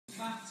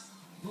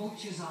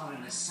Vultures are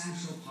an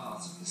essential part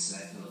of the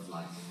circle of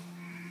life.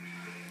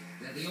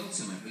 They're the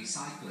ultimate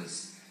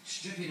recyclers,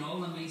 stripping all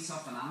the meat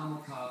off an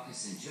animal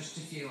carcass in just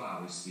a few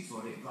hours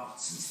before it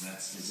rots and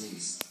spreads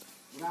disease.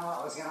 You know what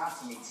I was going to have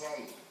for me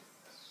tea?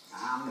 A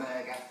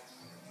hamburger.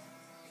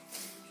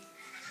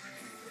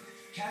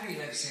 Kerry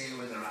lives here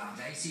with around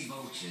 80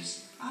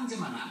 vultures and a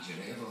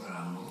menagerie of other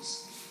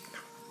animals.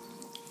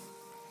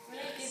 Will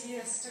I give you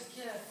a stick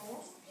here,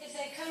 Paul? If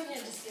they come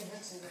here, just give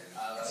it to them.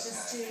 It's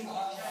just to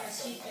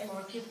keep them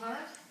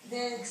occupied.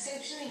 They're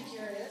exceptionally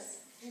curious.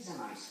 He's a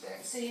nice stick.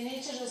 So you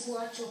need to just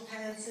watch your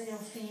pants and your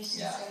feet and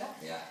stuff.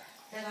 Yeah.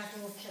 They're like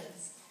little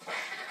kids.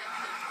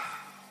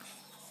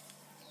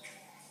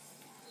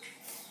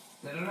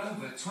 There are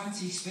over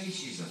 20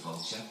 species of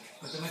vulture,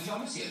 but the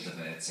majority of the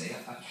birds here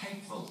are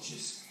Cape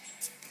vultures.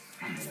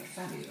 And they're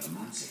a very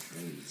romantic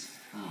breed.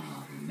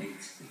 They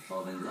meet, they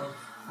fall in love,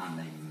 and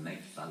they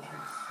mate for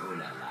life. Ooh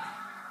la la.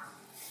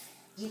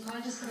 You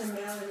can't just put a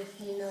male and a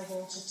female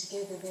vulture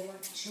together. They're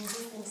like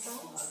choosing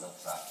themselves. I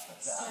love that.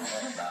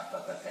 I love that,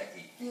 but the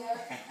Becky. Yeah.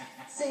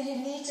 So you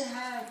need to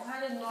have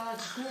quite a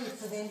large group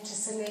for them to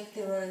select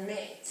their own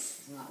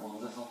mates. Isn't that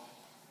wonderful?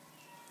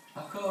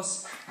 Of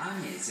course,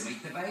 I'm here to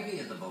meet the baby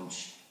of the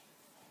bunch.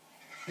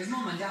 His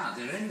mum and dad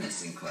are in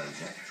this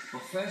enclosure,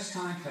 but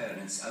first-time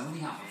parents only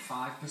have a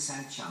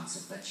 5% chance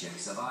of their chick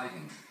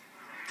surviving.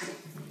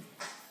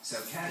 So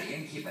Kerry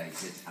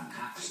incubated and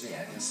hatched the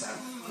egg herself.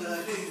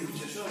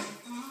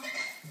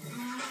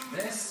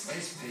 This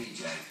is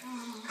PJ.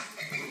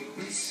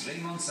 He's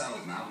 3 months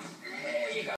old now. There you go.